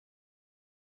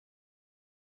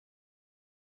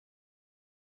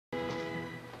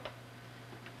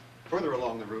Further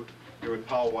along the route, here in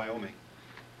Powell, Wyoming,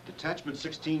 Detachment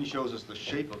 16 shows us the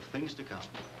shape of things to come.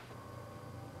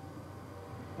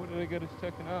 What did they get us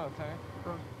checking out,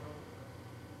 Tank?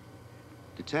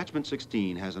 Detachment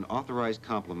 16 has an authorized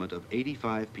complement of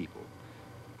 85 people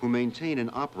who maintain and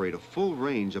operate a full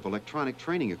range of electronic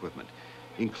training equipment,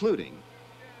 including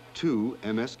 2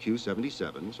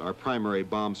 MSQ-77s, our primary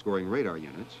bomb-scoring radar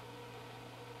units,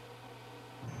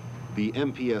 the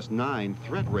MPS-9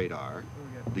 threat radar,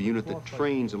 the unit that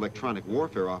trains electronic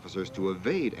warfare officers to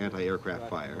evade anti-aircraft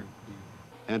fire,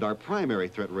 and our primary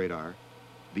threat radar,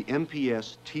 the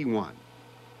MPS-T1.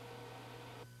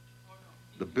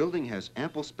 The building has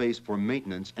ample space for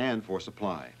maintenance and for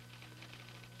supply.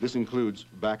 This includes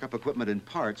backup equipment and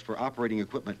parts for operating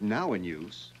equipment now in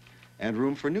use, and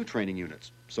room for new training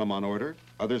units, some on order,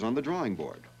 others on the drawing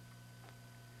board.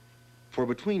 For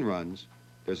between runs,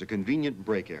 there's a convenient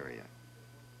break area.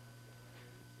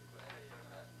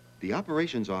 The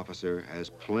operations officer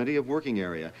has plenty of working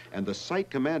area, and the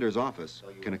site commander's office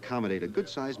can accommodate a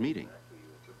good-sized meeting.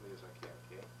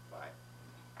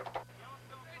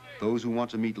 Those who want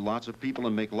to meet lots of people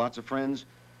and make lots of friends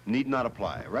need not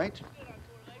apply, right?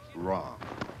 Wrong.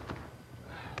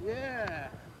 Yeah.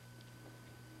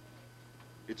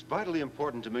 It's vitally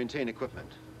important to maintain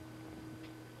equipment.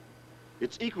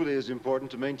 It's equally as important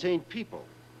to maintain people.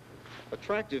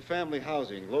 Attractive family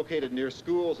housing located near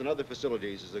schools and other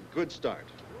facilities is a good start.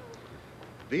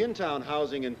 The in-town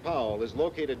housing in Powell is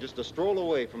located just a stroll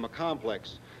away from a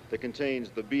complex that contains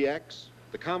the BX,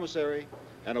 the commissary,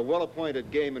 and a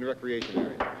well-appointed game and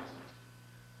recreation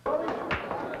area.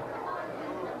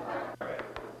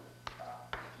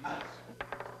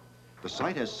 The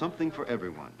site has something for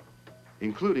everyone,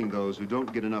 including those who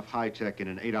don't get enough high-tech in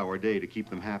an 8-hour day to keep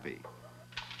them happy.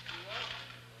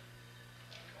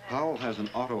 Powell has an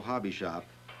auto hobby shop,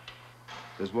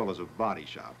 as well as a body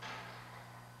shop.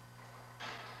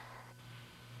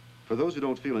 For those who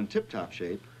don't feel in tip-top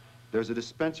shape, there's a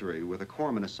dispensary with a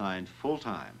corpsman assigned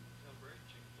full-time.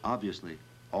 Obviously,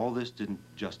 all this didn't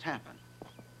just happen.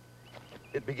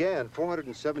 It began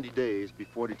 470 days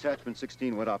before Detachment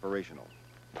 16 went operational.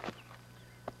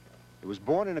 It was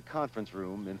born in a conference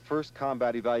room in 1st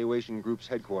Combat Evaluation Group's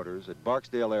headquarters at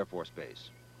Barksdale Air Force Base.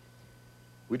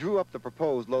 We drew up the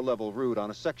proposed low-level route on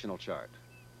a sectional chart.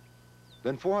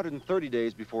 Then 430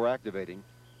 days before activating,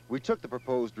 we took the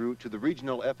proposed route to the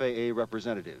regional FAA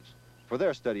representatives for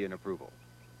their study and approval.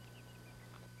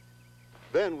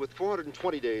 Then, with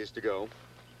 420 days to go,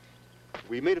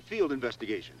 we made a field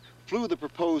investigation, flew the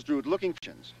proposed route looking for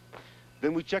options.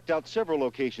 Then we checked out several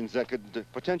locations that could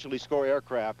potentially score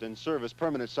aircraft and serve as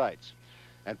permanent sites.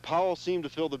 And Powell seemed to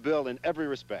fill the bill in every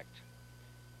respect.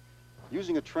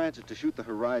 Using a transit to shoot the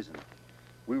horizon,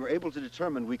 we were able to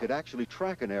determine we could actually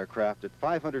track an aircraft at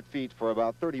 500 feet for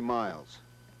about 30 miles.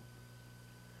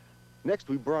 Next,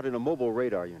 we brought in a mobile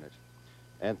radar unit.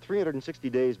 And 360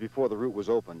 days before the route was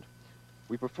opened,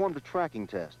 we performed a tracking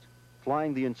test,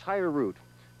 flying the entire route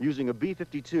using a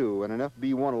B-52 and an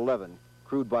FB-111,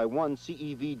 crewed by 1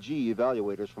 CEVG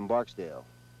evaluators from Barksdale.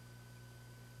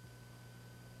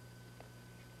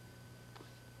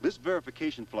 This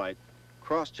verification flight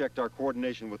cross-checked our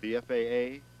coordination with the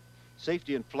FAA,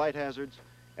 safety and flight hazards,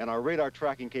 and our radar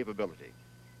tracking capability.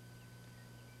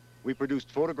 We produced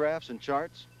photographs and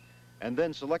charts, and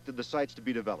then selected the sites to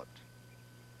be developed.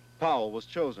 Powell was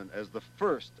chosen as the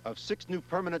first of 6 new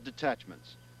permanent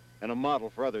detachments, and a model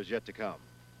for others yet to come.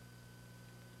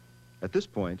 At this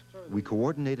point, we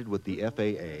coordinated with the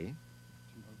FAA,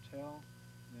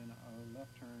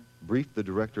 briefed the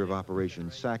Director of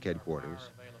Operations SAC headquarters,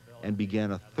 and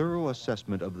began a thorough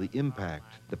assessment of the impact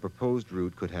the proposed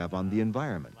route could have on the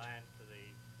environment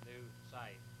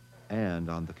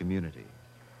and on the community.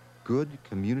 Good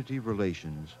community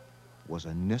relations was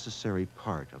a necessary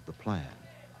part of the plan.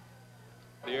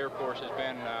 The Air Force has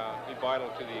been vital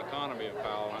to the economy of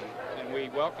Powell, and we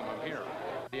welcome them here.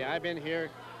 Yeah, I've been here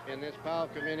in this Powell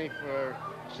community for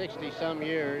 60-some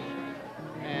years,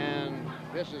 and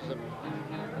this is the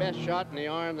best shot in the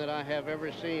arm that I have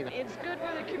ever seen. It's good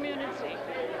for the community.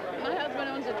 My husband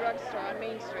owns a drugstore on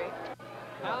Main Street.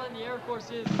 Powell and the Air Force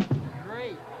is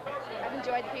great. I've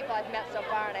enjoyed the people I've met so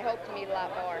far, and I hope to meet a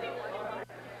lot more.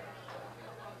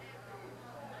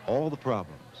 All the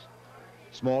problems,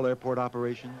 small airport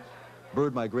operations,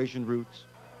 bird migration routes,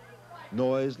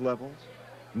 noise levels,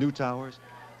 new towers,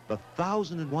 the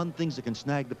 1,001 things that can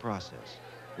snag the process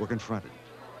were confronted.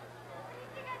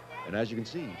 And as you can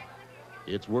see,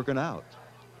 it's working out.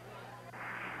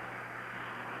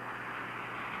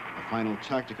 A final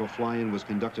tactical fly-in was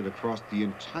conducted across the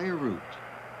entire route,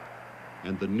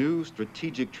 and the new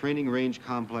strategic training range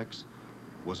complex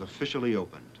was officially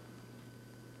opened.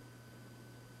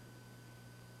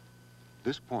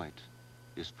 This point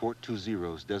is Fort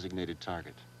 20's designated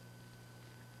target.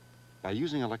 By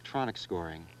using electronic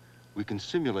scoring, we can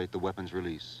simulate the weapon's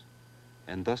release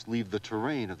and thus leave the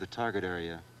terrain of the target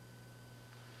area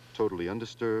totally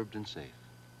undisturbed and safe.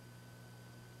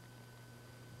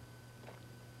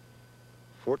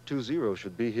 Fort 20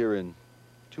 should be here in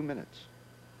 2 minutes.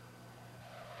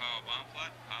 Power bomb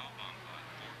flight,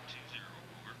 Fort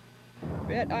 20 report.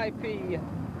 Bet IP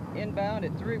inbound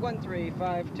at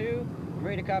 31352.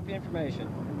 Ready to copy information.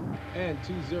 And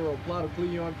 20, plot a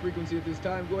clear on frequency at this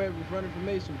time. Go ahead with front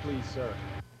information, please, sir.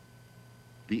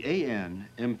 The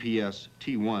AN-MPS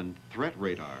T1 threat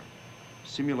radar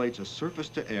simulates a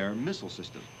surface-to-air missile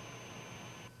system.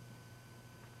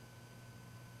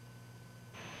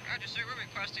 Roger, sir. We're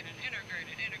requesting an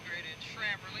integrated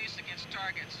SRAM release against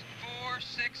targets 4,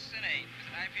 6, and 8 with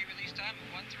an IP release time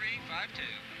of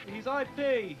 1352. He's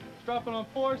IP. Dropping on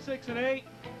 4, 6, and 8.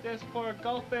 This for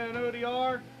Gulf Band and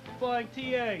ODR. Flying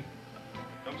TA.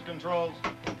 Comes controls.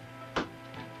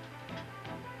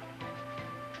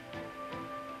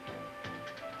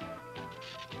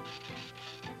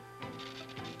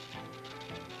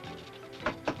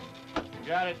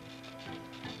 Got it.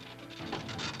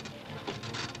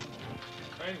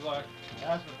 Range lock.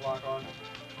 Azimuth lock on.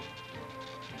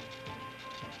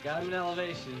 Got him in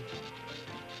elevation.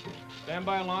 Stand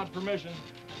by and launch permission.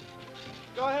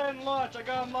 Go ahead and launch. I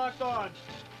got him locked on.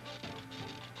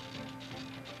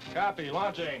 Copy,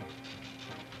 launching.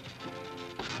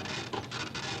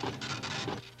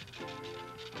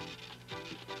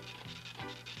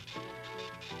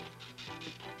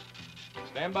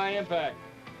 Stand by impact.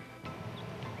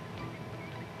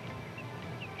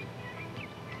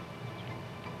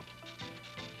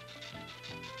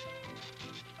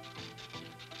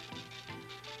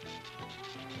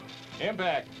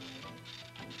 Impact.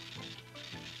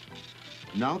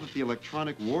 Now that the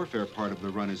electronic warfare part of the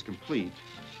run is complete,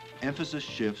 emphasis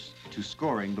shifts to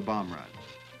scoring the bomb run.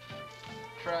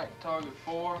 Track target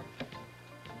 4.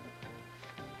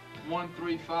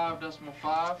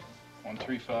 135.5.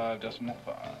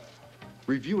 135.5.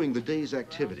 Reviewing the day's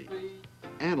activity,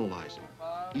 analyzing,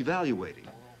 evaluating,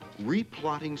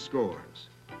 replotting scores,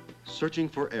 searching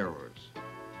for errors,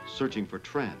 searching for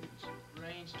trends.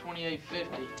 Range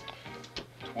 2850.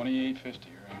 2850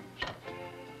 range.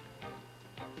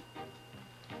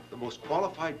 The most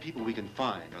qualified people we can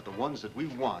find are the ones that we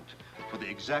want for the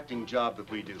exacting job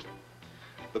that we do.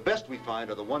 The best we find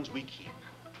are the ones we keep.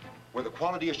 We're the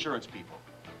quality assurance people.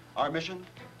 Our mission,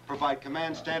 provide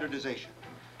command standardization,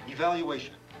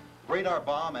 evaluation, radar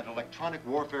bomb and electronic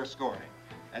warfare scoring,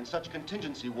 and such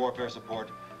contingency warfare support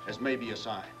as may be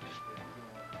assigned.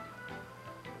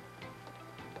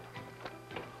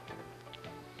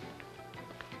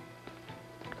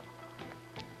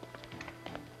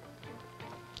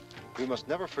 We must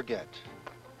never forget,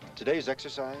 today's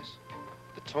exercise,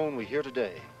 the tone we hear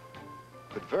today,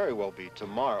 could very well be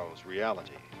tomorrow's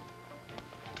reality.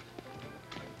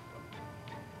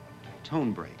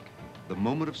 Tone break, the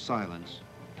moment of silence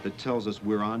that tells us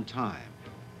we're on time,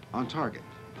 on target.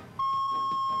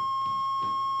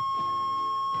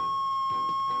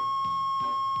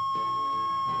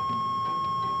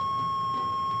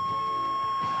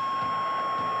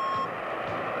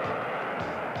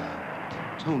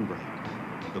 Tone break,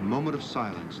 the moment of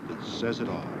silence that says it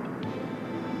all.